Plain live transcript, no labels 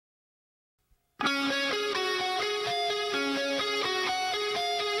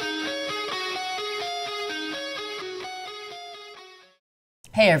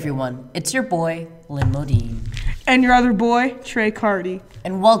Hey everyone, it's your boy, Lynn Modine. And your other boy, Trey Cardi.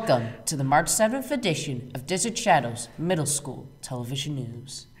 And welcome to the March 7th edition of Desert Shadows Middle School Television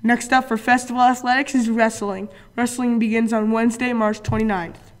News. Next up for Festival Athletics is wrestling. Wrestling begins on Wednesday, March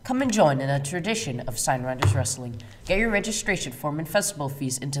 29th. Come and join in a tradition of Sign Riders Wrestling. Get your registration form and festival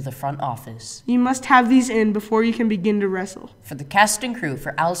fees into the front office. You must have these in before you can begin to wrestle. For the cast and crew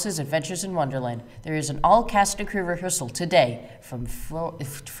for Alice's Adventures in Wonderland, there is an all cast and crew rehearsal today from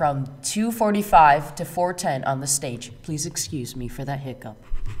 2:45 to 4:10 on the stage. Please excuse me for that hiccup.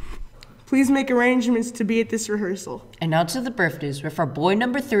 Please make arrangements to be at this rehearsal. And now to the birthdays with our boy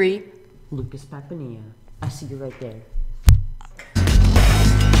number 3, Lucas Papanilla. I see you right there.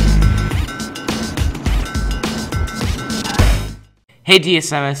 Hey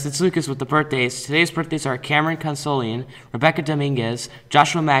DSMS, it's Lucas with the birthdays. Today's birthdays are Cameron Consolian, Rebecca Dominguez,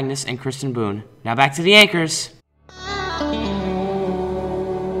 Joshua Magnus, and Kristen Boone. Now back to the anchors.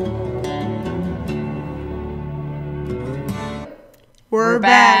 We're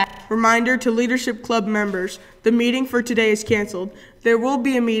back. Reminder to Leadership Club members, the meeting for today is canceled. There will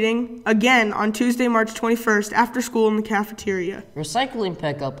be a meeting again on Tuesday, March 21st after school in the cafeteria. Recycling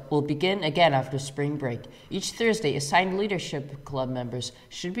pickup will begin again after spring break. Each Thursday, assigned Leadership Club members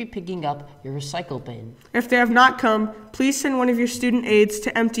should be picking up your recycle bin. If they have not come, please send one of your student aides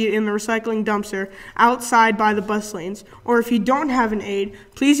to empty it in the recycling dumpster outside by the bus lanes. Or if you don't have an aide,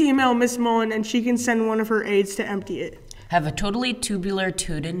 please email Miss Mullen and she can send one of her aides to empty it. Have a totally tubular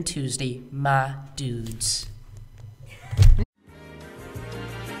Tootin' Tuesday, my dudes.